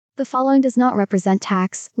The following does not represent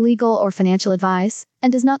tax, legal, or financial advice,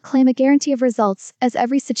 and does not claim a guarantee of results, as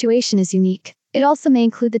every situation is unique. It also may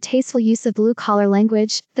include the tasteful use of blue-collar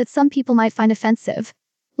language that some people might find offensive.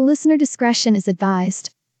 Listener discretion is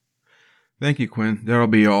advised. Thank you, Quinn. That'll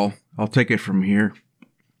be all. I'll take it from here.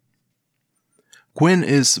 Quinn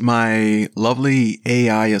is my lovely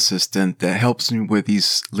AI assistant that helps me with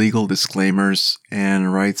these legal disclaimers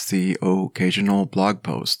and writes the occasional blog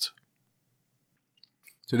post.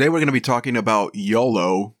 Today we're going to be talking about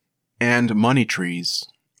YOLO and money trees.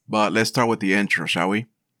 But let's start with the intro, shall we?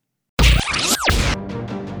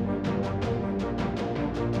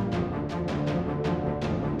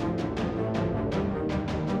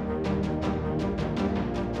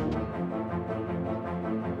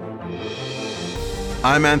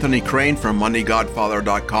 I'm Anthony Crane from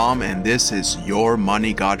MoneyGodfather.com, and this is your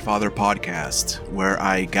Money Godfather podcast, where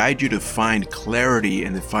I guide you to find clarity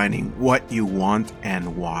in defining what you want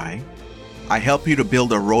and why. I help you to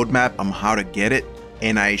build a roadmap on how to get it,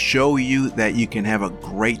 and I show you that you can have a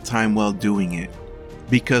great time while doing it.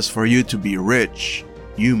 Because for you to be rich,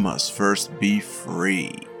 you must first be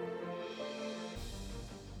free.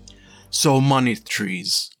 So money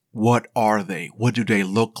trees, what are they? What do they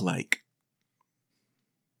look like?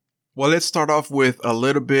 Well, let's start off with a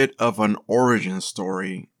little bit of an origin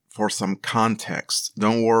story for some context.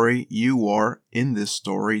 Don't worry, you are in this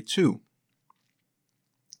story too.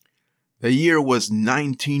 The year was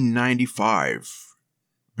 1995.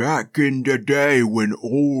 Back in the day when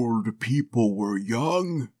old people were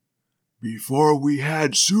young, before we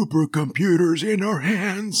had supercomputers in our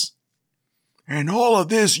hands, and all of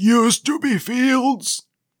this used to be fields.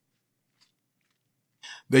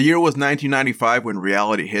 The year was 1995 when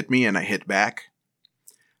reality hit me and I hit back.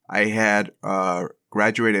 I had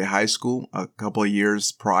graduated high school a couple of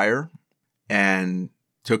years prior and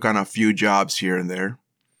took on a few jobs here and there.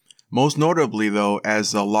 Most notably, though,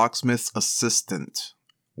 as a locksmith's assistant,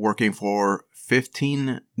 working for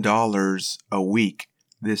 $15 a week.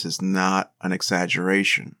 This is not an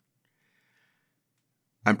exaggeration.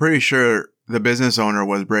 I'm pretty sure the business owner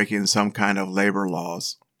was breaking some kind of labor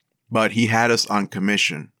laws, but he had us on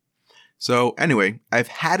commission. So anyway, I've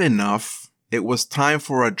had enough. It was time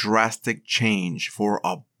for a drastic change, for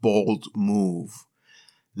a bold move.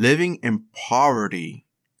 Living in poverty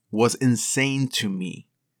was insane to me.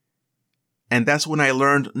 And that's when I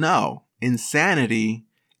learned, no, insanity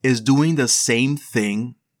is doing the same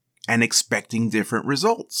thing and expecting different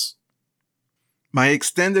results. My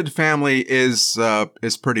extended family is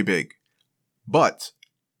pretty big, but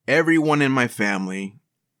everyone in my family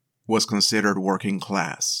was considered working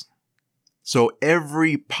class. So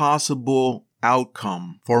every possible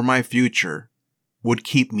outcome for my future would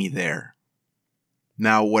keep me there.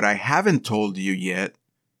 Now, what I haven't told you yet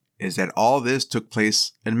is that all this took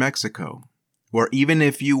place in Mexico, where even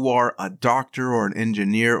if you are a doctor or an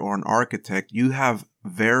engineer or an architect, you have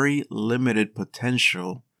very limited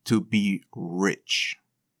potential to be rich.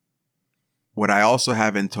 What I also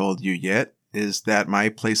haven't told you yet is that my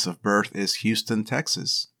place of birth is Houston,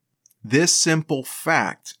 Texas. This simple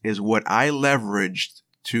fact is what I leveraged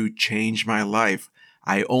to change my life.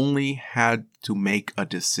 I only had to make a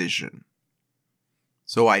decision.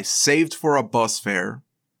 So I saved for a bus fare,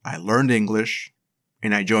 I learned English,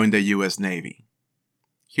 and I joined the U.S. Navy.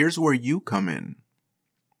 Here's where you come in.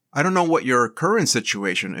 I don't know what your current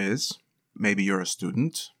situation is. Maybe you're a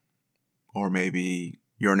student, or maybe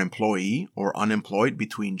you're an employee or unemployed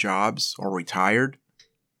between jobs or retired.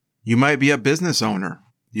 You might be a business owner.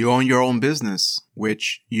 You own your own business,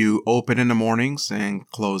 which you open in the mornings and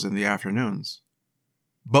close in the afternoons.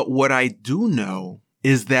 But what I do know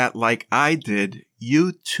is that, like I did,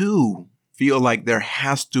 you too feel like there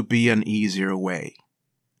has to be an easier way.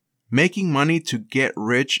 Making money to get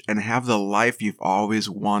rich and have the life you've always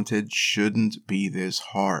wanted shouldn't be this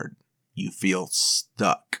hard. You feel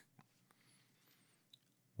stuck.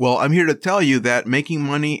 Well, I'm here to tell you that making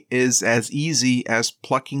money is as easy as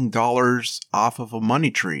plucking dollars off of a money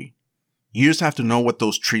tree. You just have to know what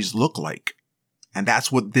those trees look like. And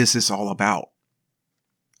that's what this is all about.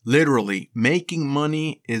 Literally, making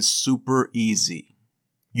money is super easy.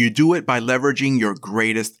 You do it by leveraging your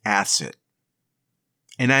greatest asset.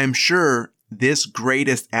 And I am sure this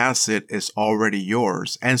greatest asset is already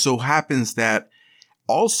yours. And so happens that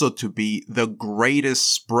also to be the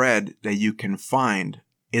greatest spread that you can find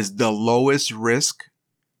is the lowest risk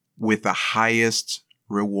with the highest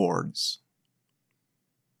rewards.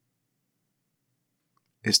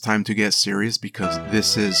 It's time to get serious because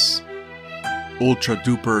this is ultra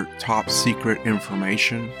duper top secret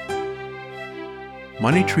information.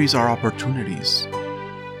 Money trees are opportunities.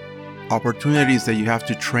 Opportunities that you have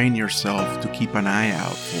to train yourself to keep an eye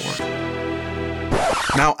out for.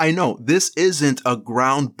 Now, I know this isn't a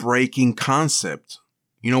groundbreaking concept.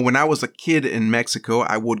 When I was a kid in Mexico,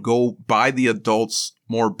 I would go buy the adults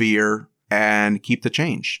more beer and keep the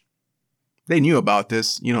change. They knew about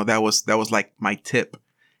this. That was like my tip.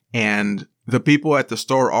 And the people at the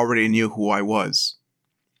store already knew who I was.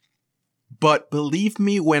 But believe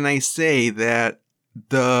me when I say that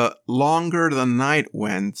the longer the night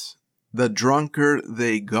went, the drunker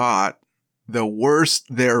they got, the worse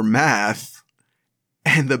their math,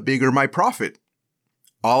 and the bigger my profit.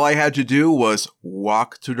 All I had to do was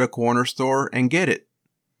walk to the corner store and get it.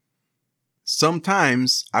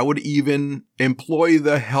 Sometimes I would even employ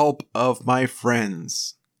the help of my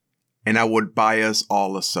friends, and I would buy us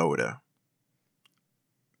all a soda.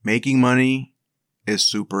 Making money is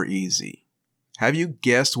super easy. Have you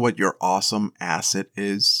guessed what your awesome asset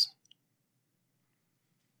is?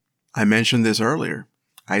 I mentioned this earlier.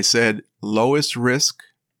 I said lowest risk,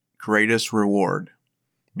 greatest reward,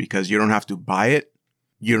 because you don't have to buy it.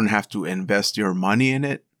 You don't have to invest your money in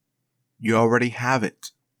it. You already have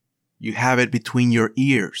it. You have it between your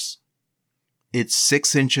ears. It's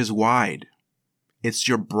 6 inches wide. It's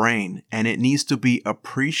your brain, and it needs to be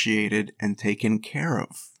appreciated and taken care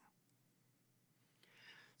of.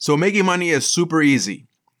 So making money is super easy.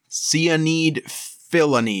 See a need,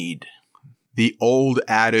 fill a need. The old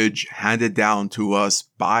adage handed down to us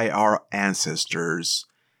by our ancestors,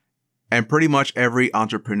 and pretty much every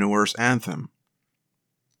entrepreneur's anthem.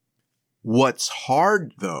 What's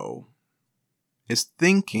hard, though, is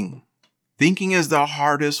thinking. Thinking is the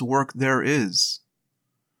hardest work there is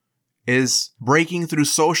breaking through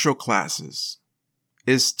social classes,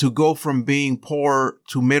 is to go from being poor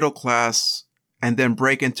to middle class and then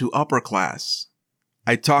break into upper class.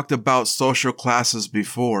 I talked about social classes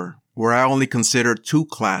before, where I only consider 2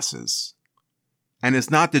 classes. And it's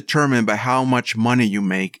not determined by how much money you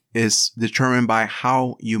make, it's determined by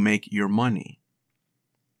how you make your money.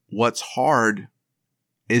 What's hard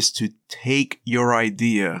is to take your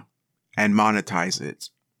idea and monetize it.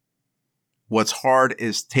 What's hard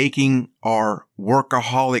is taking our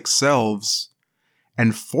workaholic selves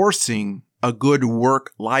and forcing a good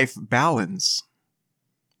work-life balance.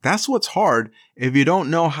 That's what's hard if you don't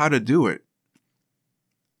know how to do it.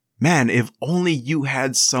 Man, if only you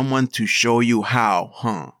had someone to show you how,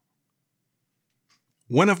 huh?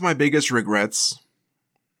 One of my biggest regrets,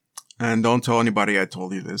 and don't tell anybody I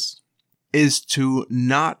told you this, is to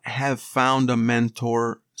not have found a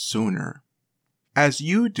mentor sooner. As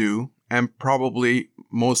you do, and probably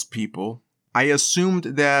most people, I assumed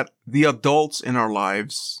that the adults in our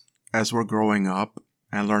lives, as we're growing up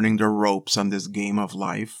and learning the ropes on this game of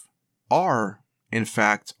life, are, in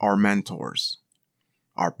fact, our mentors.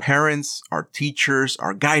 Our parents, our teachers,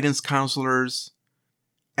 our guidance counselors,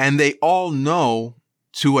 and they all know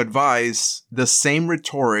to advise the same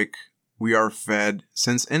rhetoric we are fed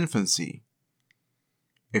since infancy.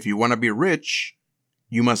 If you want to be rich,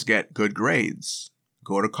 you must get good grades,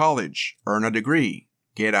 go to college, earn a degree,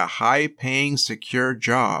 get a high-paying, secure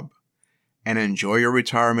job, and enjoy your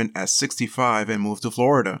retirement at 65 and move to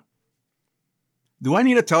Florida. Do I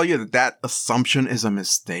need to tell you that that assumption is a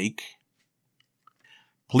mistake?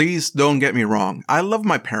 Please don't get me wrong. I love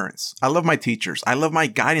my parents. I love my teachers. I love my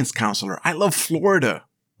guidance counselor. I love Florida.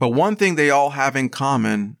 But one thing they all have in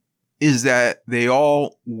common is that they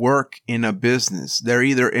all work in a business. They're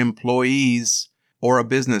either employees or a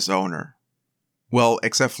business owner. Well,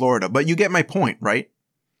 except Florida. But you get my point, right?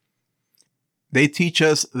 They teach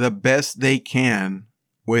us the best they can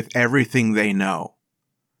with everything they know.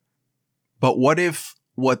 But what if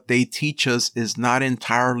what they teach us is not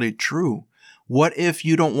entirely true? What if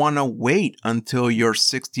you don't want to wait until you're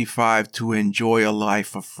 65 to enjoy a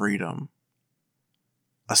life of freedom?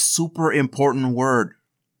 A super important word.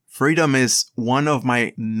 Freedom is one of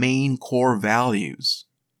my main core values.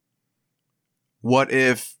 What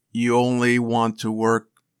if you only want to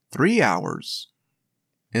work 3 hours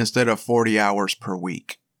instead of 40 hours per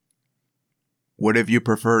week? What if you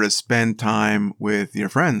prefer to spend time with your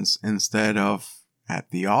friends instead of at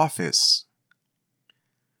the office?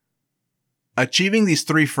 Achieving these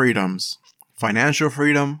 3 freedoms, financial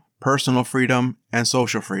freedom, personal freedom, and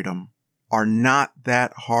social freedom, are not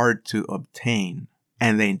that hard to obtain,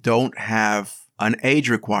 and they don't have an age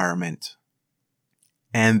requirement.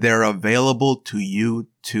 And they're available to you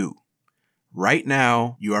too. Right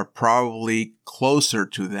now, you are probably closer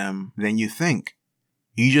to them than you think.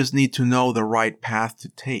 You just need to know the right path to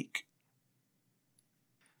take.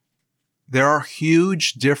 There are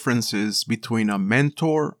huge differences between a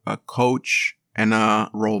mentor, a coach, and a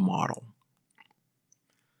role model.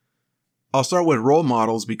 I'll start with role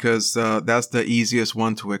models because that's the easiest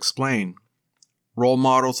one to explain. Role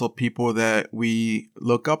models are people that we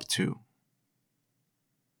look up to.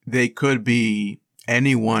 They could be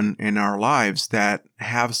anyone in our lives that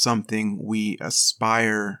have something we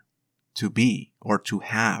aspire to be or to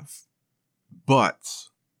have. But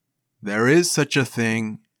there is such a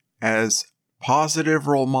thing as positive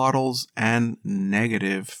role models and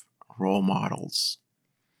negative role models.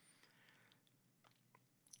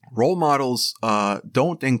 Role models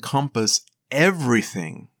don't encompass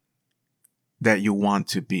everything that you want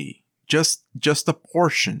to be. Just a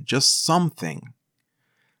portion, just something.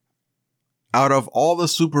 Out of all the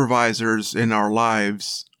supervisors in our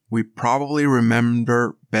lives, we probably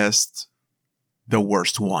remember best the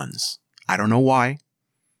worst ones. I don't know why.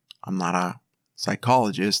 I'm not a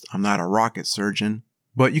psychologist. I'm not a rocket surgeon.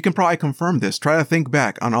 But you can probably confirm this. Try to think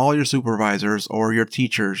back on all your supervisors or your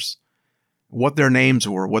teachers, what their names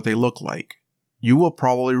were, what they look like. You will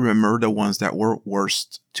probably remember the ones that were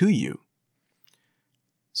worst to you.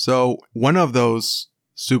 So one of those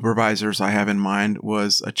supervisors I have in mind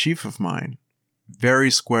was a chief of mine.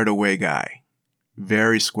 Very squared away guy.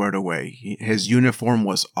 Very squared away. His uniform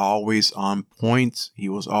was always on point. He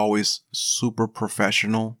was always super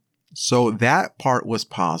professional. So that part was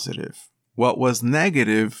positive. What was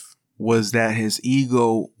negative was that his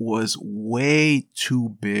ego was way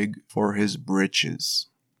too big for his britches.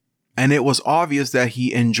 And it was obvious that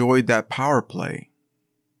he enjoyed that power play.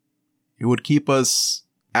 He would keep us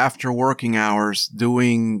after working hours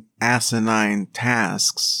doing asinine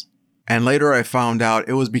tasks. And later I found out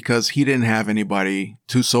it was because he didn't have anybody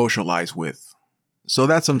to socialize with. So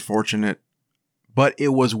that's unfortunate. But it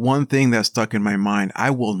was one thing that stuck in my mind. I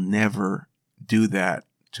will never do that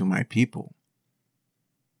to my people.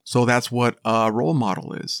 So that's what a role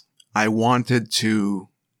model is. I wanted to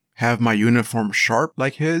have my uniform sharp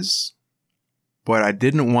like his, but I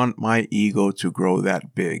didn't want my ego to grow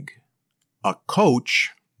that big. A coach,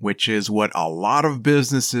 which is what a lot of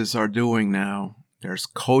businesses are doing now, there's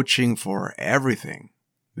coaching for everything.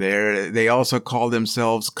 They also call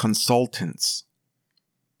themselves consultants.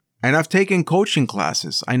 And I've taken coaching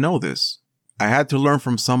classes. I know this. I had to learn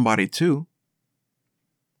from somebody too.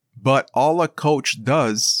 But all a coach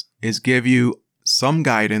does is give you some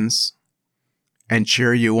guidance and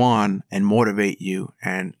cheer you on and motivate you.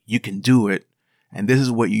 And you can do it. And this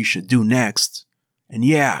is what you should do next. And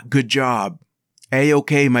yeah, good job.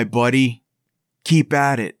 A-okay, my buddy. Keep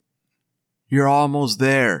at it. You're almost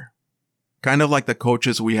there. Kind of like the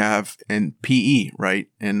coaches we have in PE, right?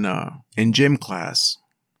 In gym class.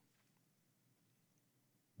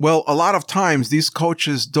 Well, a lot of times these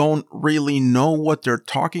coaches don't really know what they're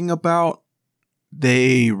talking about.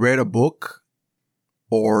 They read a book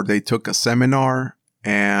or they took a seminar,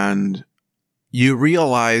 and you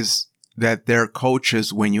realize that they're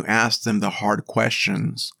coaches when you ask them the hard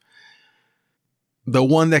questions. The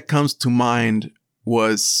one that comes to mind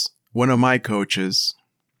was one of my coaches.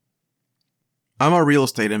 I'm a real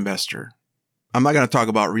estate investor. I'm not going to talk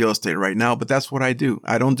about real estate right now, but that's what I do.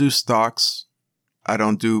 I don't do stocks. I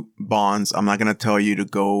don't do bonds. I'm not going to tell you to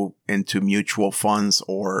go into mutual funds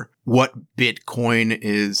or what Bitcoin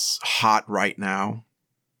is hot right now.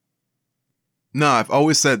 No, I've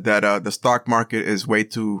always said that the stock market is way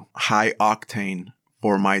too high octane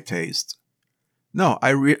for my taste. No,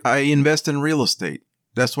 I invest in real estate.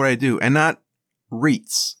 That's what I do. And not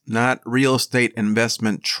REITs, not real estate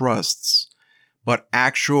investment trusts, but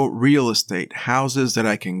actual real estate, houses that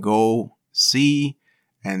I can go see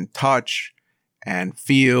and touch and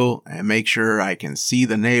feel and make sure I can see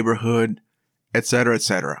the neighborhood, etc.,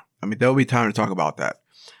 etc. I mean, there'll be time to talk about that.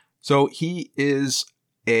 So he is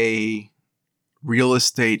a real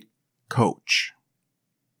estate coach.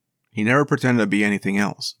 He never pretended to be anything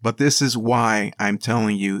else. But this is why I'm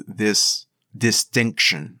telling you this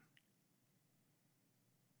distinction.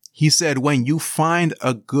 He said, when you find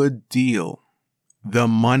a good deal, the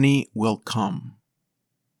money will come.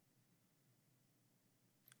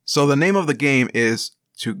 So the name of the game is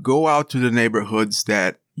to go out to the neighborhoods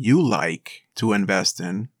that you like to invest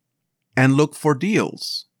in and look for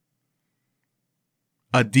deals.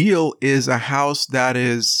 A deal is a house that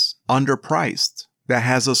is underpriced, that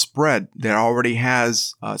has a spread, that already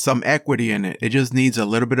has some equity in it. It just needs a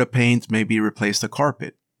little bit of paint, maybe replace the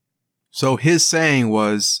carpet. So his saying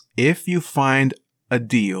was, if you find a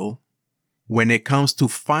deal, when it comes to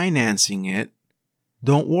financing it,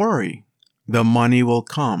 don't worry. The money will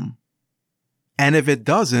come. And if it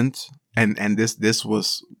doesn't, and this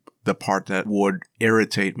was the part that would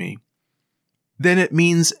irritate me, then it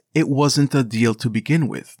means it wasn't a deal to begin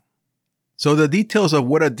with. So the details of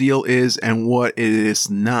what a deal is and what it is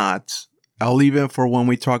not, I'll leave it for when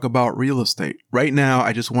we talk about real estate. Right now,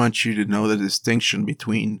 I just want you to know the distinction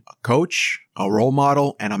between a coach, a role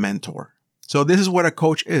model, and a mentor. So this is what a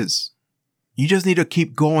coach is. You just need to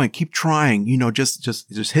keep going, keep trying,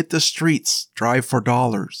 just hit the streets, drive for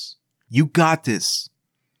dollars. You got this.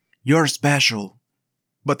 You're special.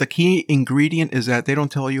 But the key ingredient is that they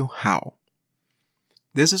don't tell you how.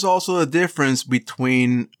 This is also the difference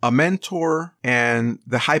between a mentor and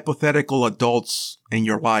the hypothetical adults in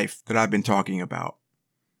your life that I've been talking about.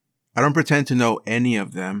 I don't pretend to know any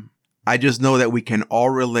of them. I just know that we can all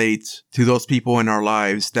relate to those people in our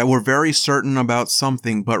lives that were very certain about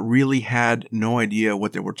something but really had no idea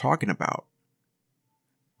what they were talking about.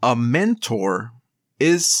 A mentor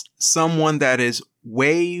is someone that is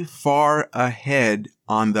way far ahead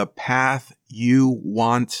on the path you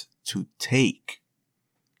want to take.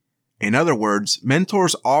 In other words,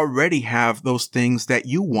 mentors already have those things that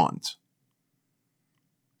you want.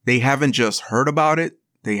 They haven't just heard about it.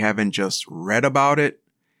 They haven't just read about it.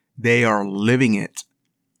 They are living it.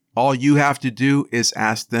 All you have to do is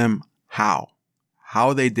ask them how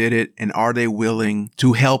they did it, and are they willing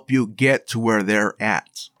to help you get to where they're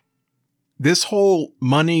at. This whole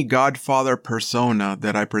money godfather persona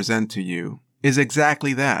that I present to you is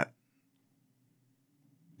exactly that.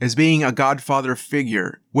 As being a godfather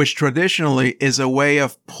figure, which traditionally is a way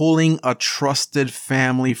of pulling a trusted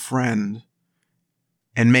family friend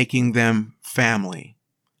and making them family.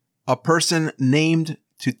 A person named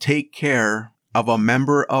to take care of a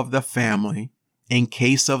member of the family in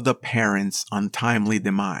case of the parent's untimely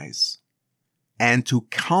demise, and to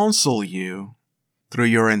counsel you through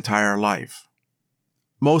your entire life.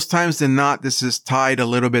 Most times than not, this is tied a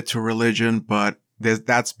little bit to religion, but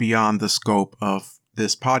that's beyond the scope of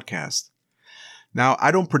this podcast. Now,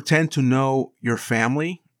 I don't pretend to know your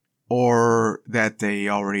family or that they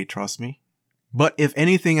already trust me. But if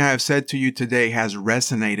anything I have said to you today has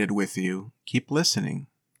resonated with you, keep listening.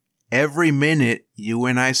 Every minute you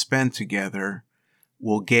and I spend together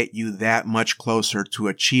will get you that much closer to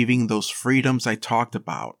achieving those freedoms I talked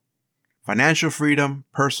about. Financial freedom,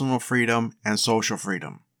 personal freedom, and social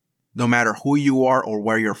freedom. No matter who you are or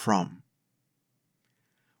where you're from.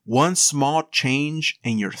 One small change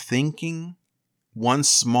in your thinking, one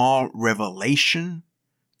small revelation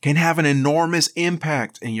can have an enormous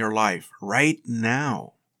impact in your life right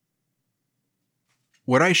now.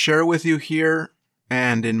 What I share with you here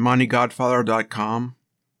and in moneygodfather.com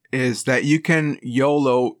is that you can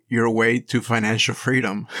YOLO your way to financial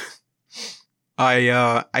freedom.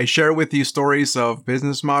 I share with you stories of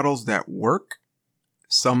business models that work,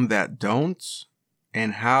 some that don't,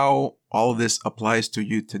 and how all of this applies to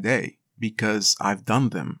you today because I've done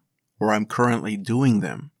them or I'm currently doing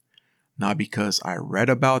them, not because I read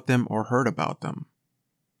about them or heard about them.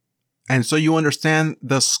 And so you understand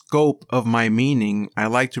the scope of my meaning, I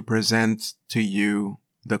like to present to you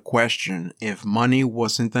the question, if money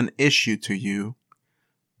wasn't an issue to you,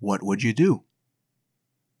 what would you do?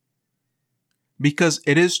 Because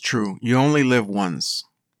it is true, you only live once,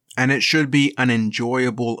 and it should be an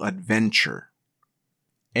enjoyable adventure.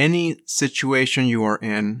 Any situation you are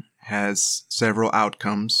in has several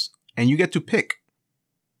outcomes, and you get to pick.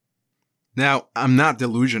 Now, I'm not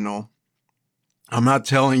delusional. I'm not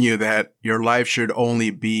telling you that your life should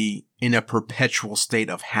only be in a perpetual state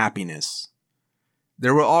of happiness.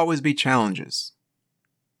 There will always be challenges.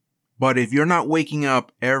 But if you're not waking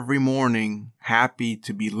up every morning happy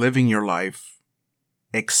to be living your life,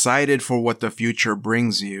 excited for what the future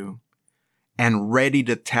brings you, and ready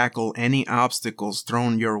to tackle any obstacles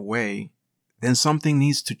thrown your way, then something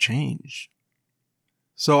needs to change.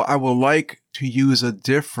 So I would like to use a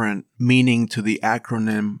different meaning to the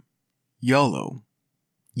acronym YOLO.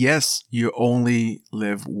 Yes, you only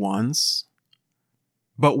live once.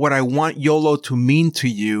 But what I want YOLO to mean to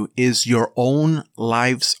you is your own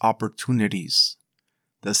life's opportunities.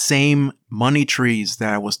 The same money trees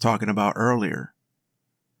that I was talking about earlier.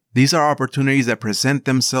 These are opportunities that present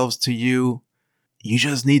themselves to you. You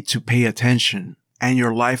just need to pay attention and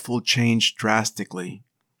your life will change drastically.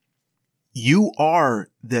 You are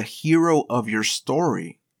the hero of your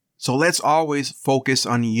story. So let's always focus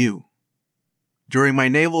on you. During my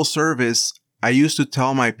naval service, I used to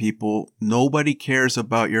tell my people, nobody cares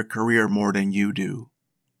about your career more than you do.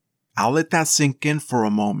 I'll let that sink in for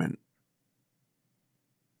a moment.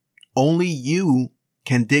 Only you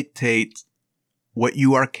can dictate what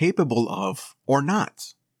you are capable of or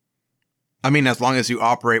not. I mean, as long as you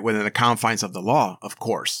operate within the confines of the law, of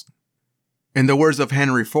course. In the words of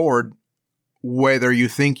Henry Ford, whether you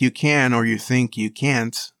think you can or you think you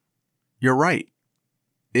can't, you're right.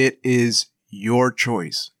 It is your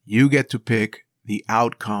choice. You get to pick the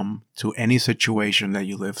outcome to any situation that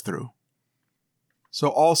you live through. So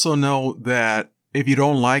also know that if you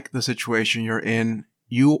don't like the situation you're in,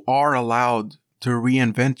 you are allowed to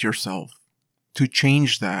reinvent yourself, to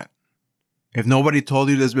change that. If nobody told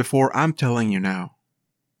you this before, I'm telling you now.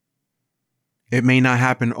 It may not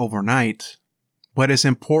happen overnight, but it's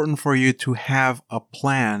important for you to have a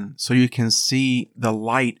plan so you can see the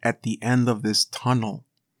light at the end of this tunnel.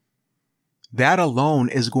 That alone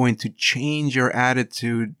is going to change your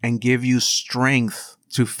attitude and give you strength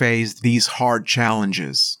to face these hard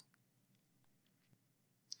challenges.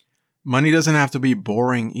 Money doesn't have to be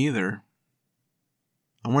boring either.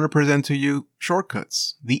 I want to present to you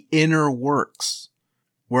shortcuts, the inner works,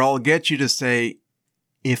 where I'll get you to say,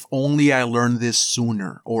 if only I learned this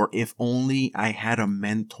sooner, or if only I had a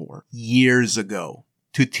mentor years ago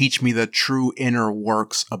to teach me the true inner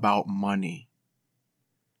works about money.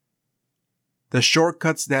 The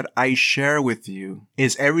shortcuts that I share with you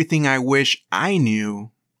is everything I wish I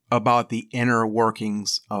knew about the inner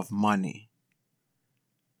workings of money.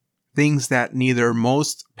 Things that neither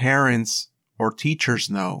most parents or teachers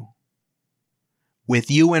know. With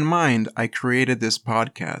you in mind, I created this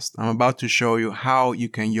podcast. I'm about to show you how you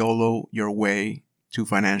can YOLO your way to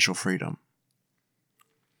financial freedom.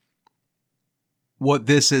 What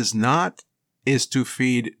this is not is to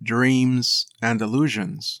feed dreams and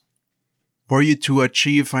illusions. For you to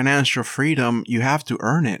achieve financial freedom, you have to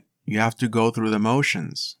earn it. You have to go through the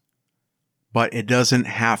motions. But it doesn't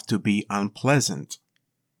have to be unpleasant.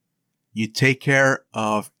 You take care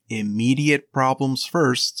of immediate problems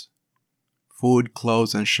first, food,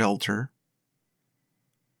 clothes, and shelter,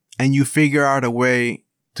 and you figure out a way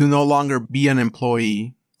to no longer be an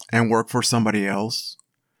employee and work for somebody else,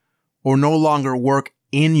 or no longer work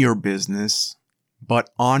in your business, but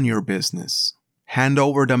on your business. Hand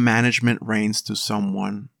over the management reins to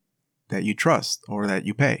someone that you trust or that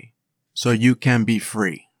you pay, so you can be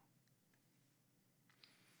free.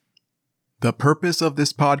 The purpose of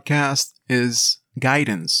this podcast is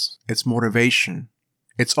guidance. It's motivation.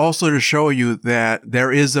 It's also to show you that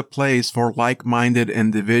there is a place for like-minded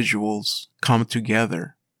individuals come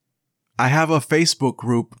together. I have a Facebook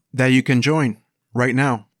group that you can join right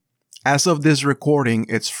now. As of this recording,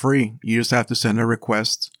 it's free. You just have to send a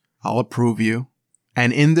request. I'll approve you.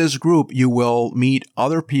 And in this group, you will meet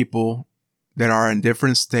other people that are in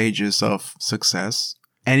different stages of success.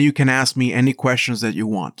 And you can ask me any questions that you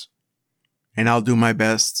want. And I'll do my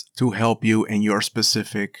best to help you in your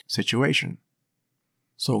specific situation.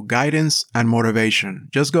 So guidance and motivation.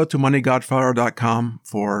 Just go to moneygodfather.com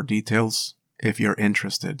for details if you're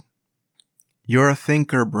interested. You're a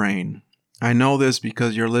thinker brain. I know this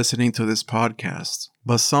because you're listening to this podcast.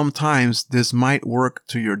 But sometimes this might work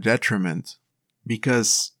to your detriment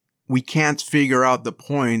because we can't figure out the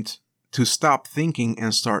point to stop thinking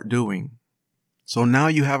and start doing. So now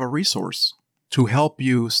you have a resource to help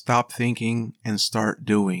you stop thinking and start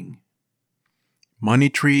doing. Money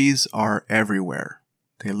trees are everywhere.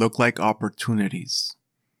 They look like opportunities.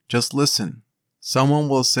 Just listen. Someone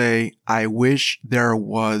will say, I wish there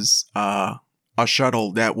was a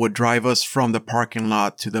shuttle that would drive us from the parking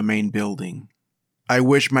lot to the main building. I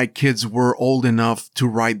wish my kids were old enough to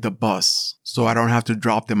ride the bus so I don't have to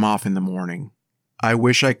drop them off in the morning. I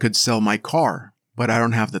wish I could sell my car, but I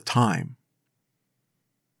don't have the time.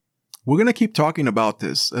 We're going to keep talking about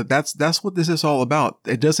this. That's what this is all about.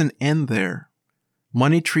 It doesn't end there.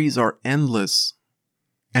 Money trees are endless.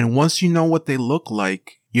 And once you know what they look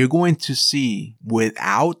like, you're going to see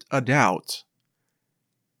without a doubt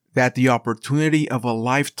that the opportunity of a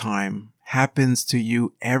lifetime happens to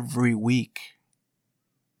you every week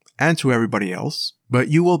and to everybody else. But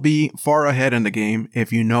you will be far ahead in the game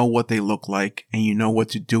if you know what they look like and you know what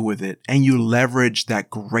to do with it and you leverage that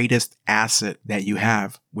greatest asset that you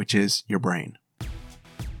have, which is your brain.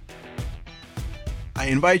 I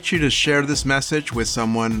invite you to share this message with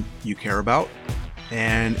someone you care about.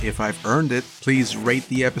 And if I've earned it, please rate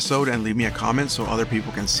the episode and leave me a comment so other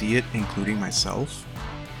people can see it, including myself.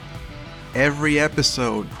 Every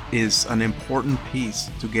episode is an important piece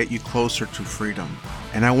to get you closer to freedom,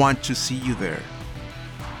 and I want to see you there.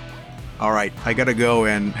 All right, I gotta go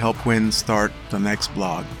and help Quinn start the next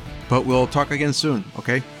blog, but we'll talk again soon,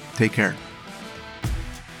 okay? Take care.